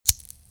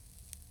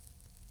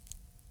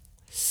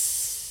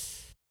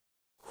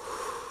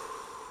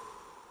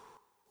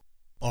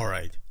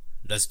Alright,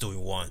 let's do it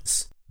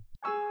once.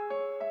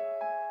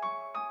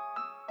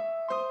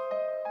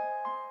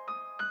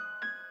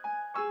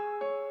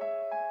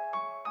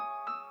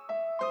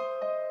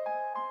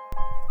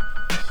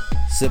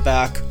 Sit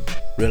back,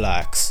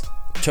 relax,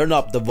 turn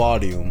up the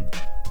volume.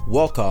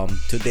 Welcome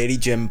to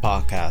DailyJam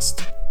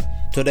podcast.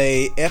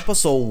 Today,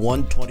 episode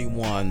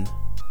 121.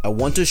 I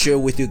want to share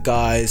with you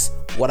guys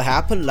what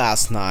happened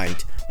last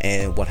night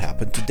and what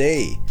happened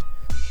today.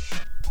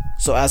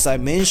 So as I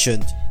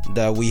mentioned,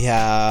 that we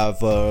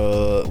have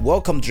a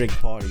welcome drink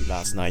party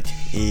last night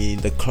in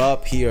the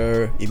club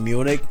here in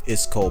Munich.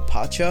 It's called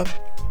Pacha.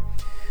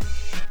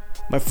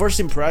 My first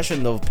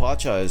impression of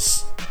Pacha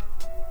is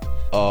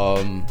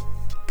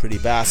pretty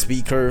bad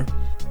speaker,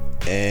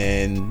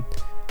 and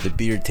the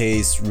beer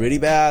tastes really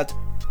bad,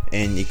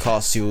 and it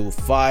costs you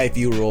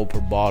 €5 per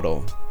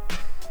bottle.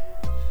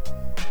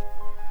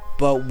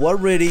 But what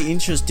really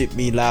interested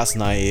me last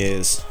night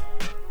is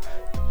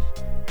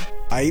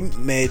I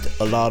met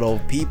a lot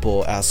of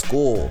people at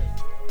school,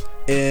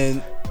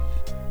 and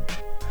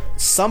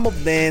some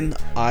of them,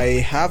 I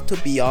have to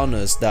be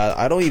honest that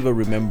I don't even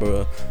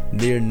remember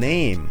their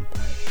name.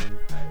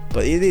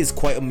 But it is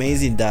quite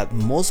amazing that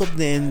most of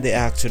them, they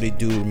actually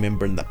do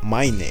remember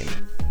my name.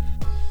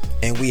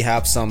 And we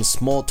have some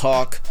small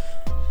talk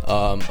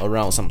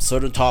around some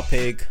certain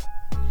topic.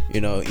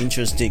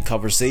 Interesting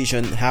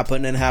conversation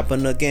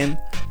happen again.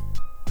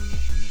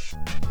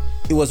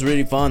 It was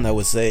really fun, I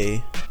would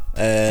say.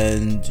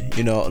 And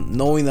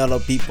knowing other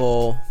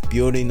people,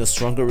 building a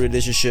stronger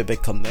relationship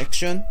and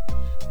connection,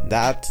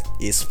 that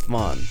is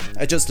fun.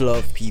 I just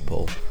love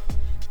people,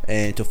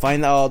 and to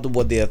find out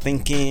what they are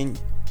thinking,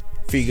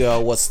 figure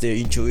out what's their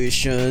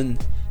intuition,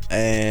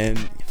 and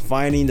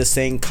finding the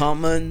same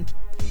common.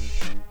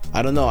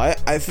 I don't know,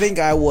 I think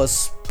I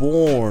was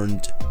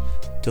born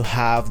to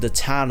have the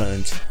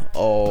talent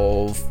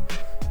of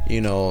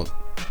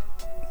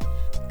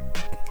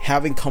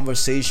having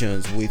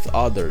conversations with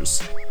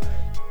others.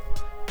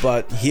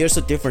 But here's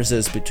the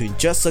differences between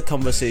just a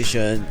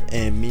conversation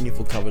and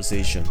meaningful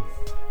conversation.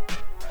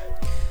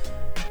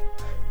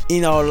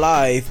 In our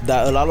life,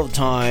 that a lot of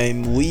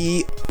time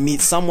we meet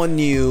someone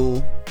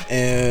new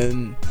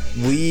and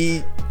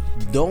we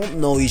don't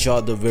know each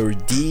other very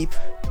deep.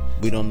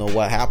 We don't know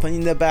what happened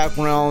in the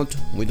background.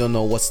 We don't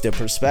know what's their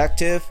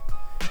perspective.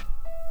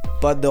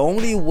 But the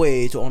only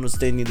way to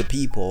understanding the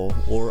people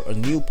or a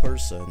new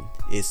person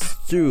is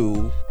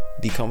through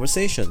the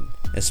conversation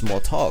and small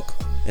talk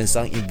and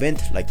some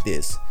event like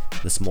this,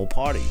 the small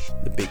party,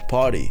 the big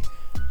party.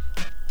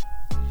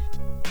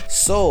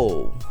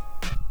 So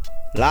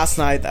last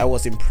night I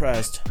was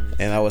impressed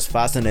and I was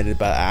fascinated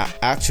by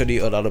actually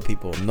a lot of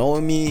people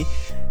knowing me,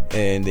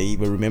 and they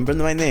even remember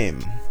my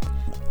name.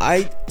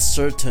 I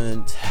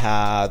certain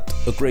had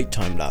a great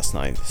time last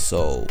night,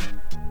 so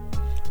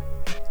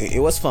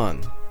it was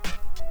fun.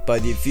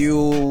 But if you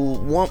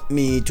want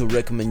me to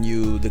recommend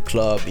you the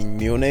club in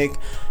Munich,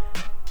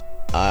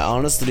 I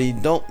honestly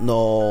don't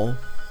know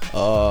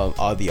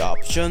all the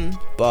option,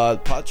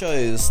 but Pacha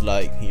is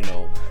like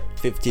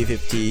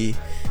 50-50,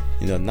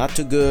 not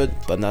too good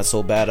but not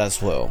so bad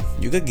as well.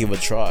 You could give a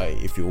try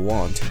if you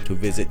want to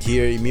visit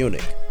here in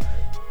Munich.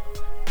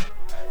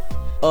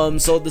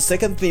 So the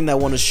second thing I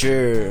want to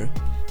share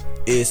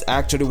is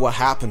actually what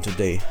happened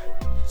today.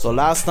 So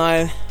last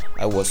night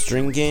I was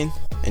drinking,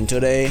 and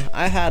today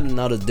I had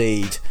another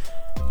date.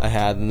 I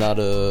had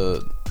another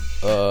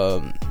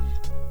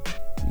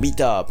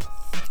meetup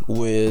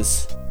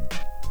with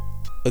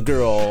a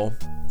girl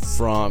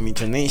from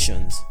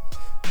Internations,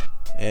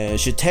 and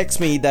she texted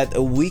me that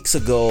a weeks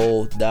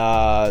ago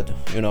that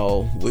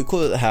we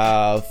could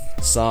have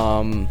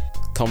some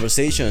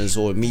conversations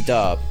or meet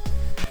up.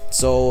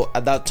 So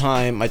at that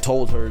time I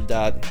told her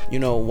that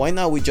why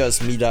not we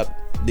just meet up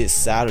this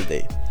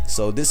Saturday.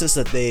 So this is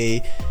the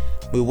day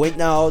we went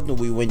out.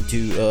 We went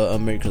to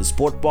American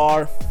Sport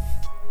Bar.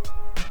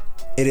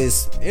 It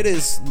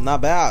is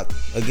not bad.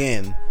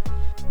 Again,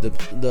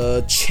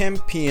 the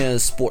Champion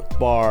Sport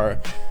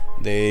Bar,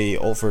 they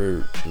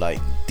offer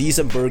like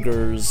decent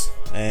burgers,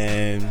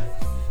 and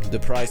the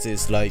price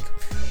is like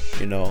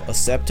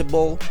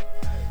acceptable.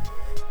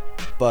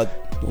 But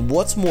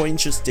what's more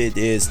interested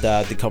is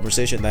that the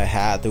conversation I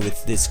had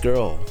with this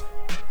girl,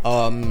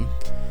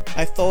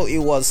 I thought it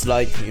was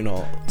like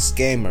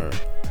scammer,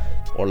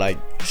 or like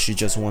she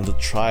just want to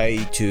try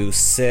to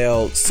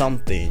sell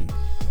something,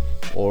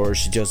 or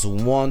she just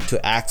want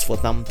to ask for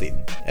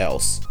something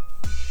else.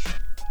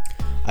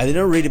 I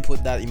didn't really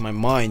put that in my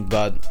mind,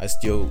 but I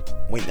still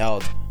went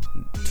out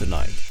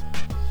tonight.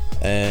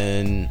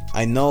 And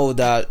I know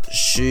that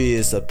she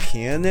is a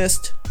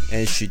pianist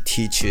and she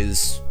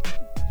teaches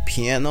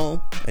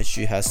piano, and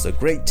she has a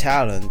great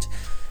talent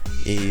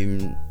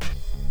in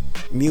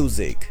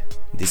music,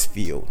 this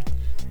field.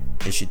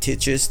 And she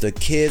teaches the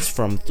kids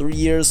from 3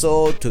 years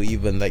old to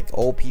even like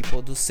old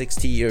people to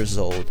 60 years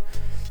old.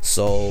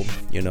 So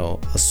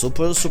a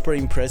super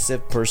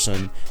impressive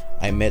person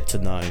I met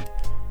tonight.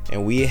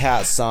 And we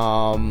had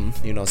some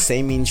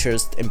same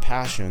interest and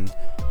passion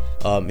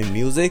in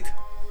music.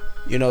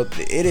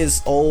 it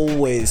is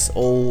always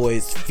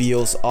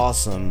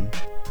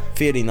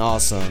feeling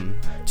awesome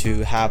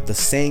to have the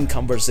same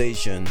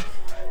conversation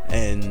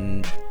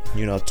and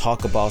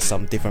talk about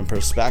some different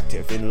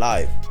perspective in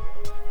life.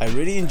 I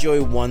really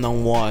enjoy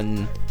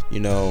one-on-one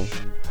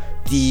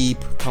deep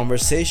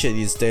conversation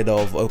instead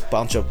of a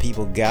bunch of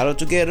people gather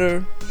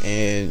together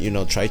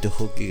and try to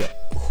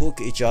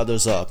hook each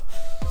other's up.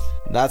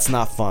 That's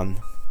not fun.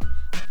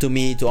 To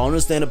me, to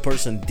understand a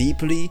person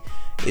deeply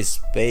is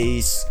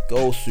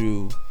go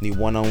through the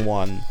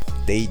one-on-one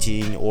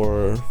dating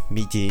or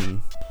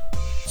meeting.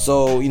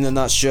 So in a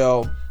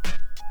nutshell,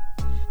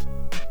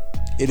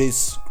 it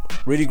is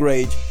really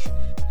great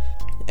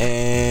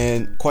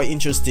and quite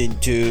interesting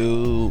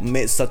to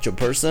meet such a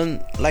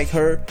person like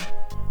her.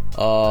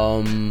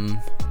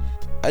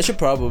 I should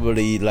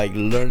probably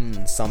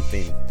learn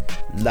something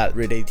that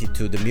related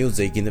to the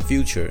music in the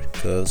future,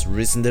 because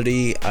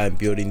recently I'm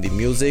building the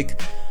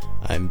music.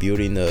 I'm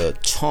building a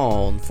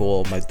tone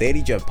for my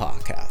DailyJam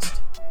podcast.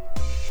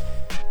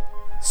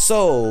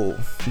 So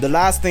the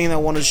last thing I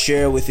want to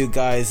share with you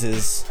guys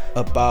is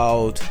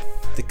about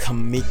the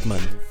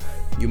commitment.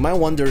 You might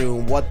wonder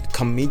what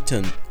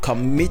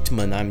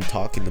commitment I'm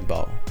talking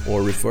about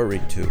or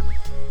referring to.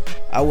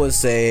 I would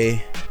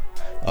say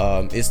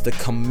it's the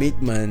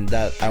commitment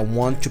that I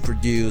want to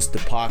produce the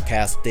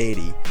podcast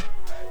daily.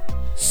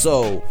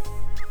 So,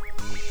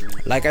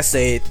 like I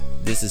said,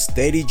 this is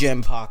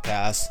DailyJam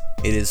podcast.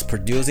 It is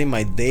producing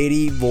my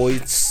daily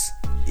voice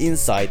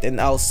inside and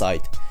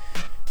outside.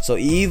 So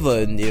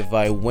even if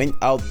I went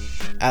out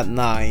at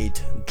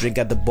night, drink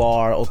at the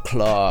bar or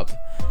club,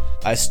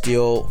 I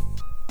still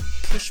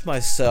push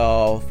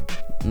myself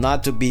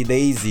not to be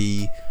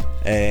lazy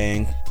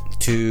and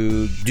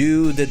to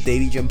do the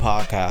DailyJam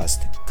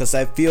podcast, because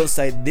I feel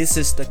like this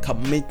is the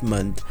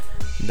commitment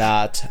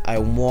that I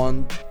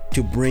want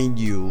to bring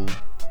you,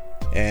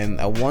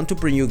 and I want to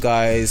bring you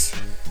guys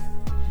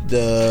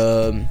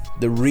the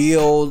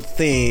real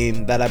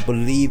thing that I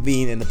believe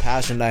in and the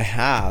passion I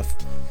have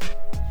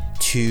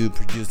to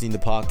producing the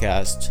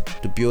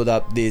podcast, to build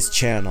up this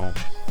channel.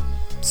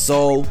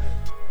 So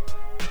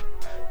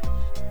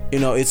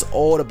it's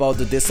all about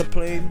the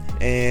discipline,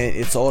 and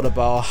it's all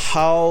about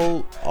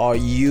how are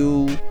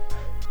you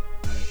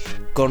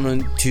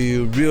going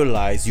to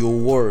realize your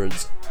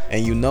words,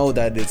 and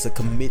that it's a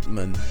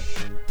commitment.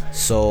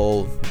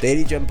 So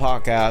DailyJam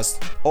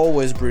podcast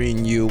always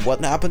bring you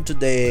what happened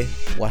today,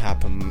 what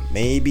happened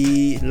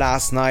maybe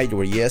last night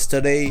or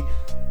yesterday.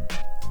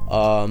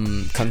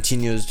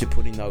 Continues to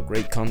putting out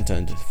great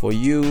content for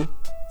you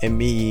and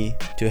me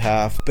to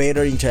have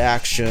better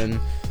interaction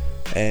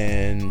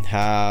and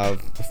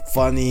have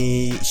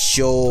funny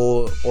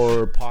show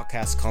or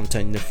podcast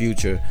content in the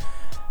future.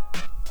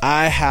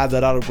 I had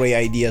a lot of great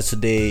ideas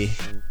today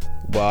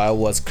while I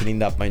was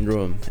cleaning up my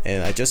room,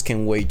 and I just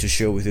can't wait to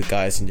share with you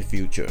guys in the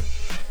future.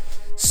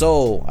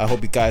 So I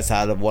hope you guys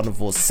had a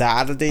wonderful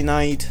Saturday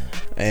night,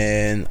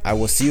 and I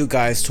will see you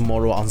guys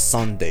tomorrow on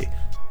Sunday.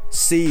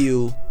 See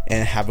you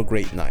and have a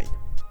great night.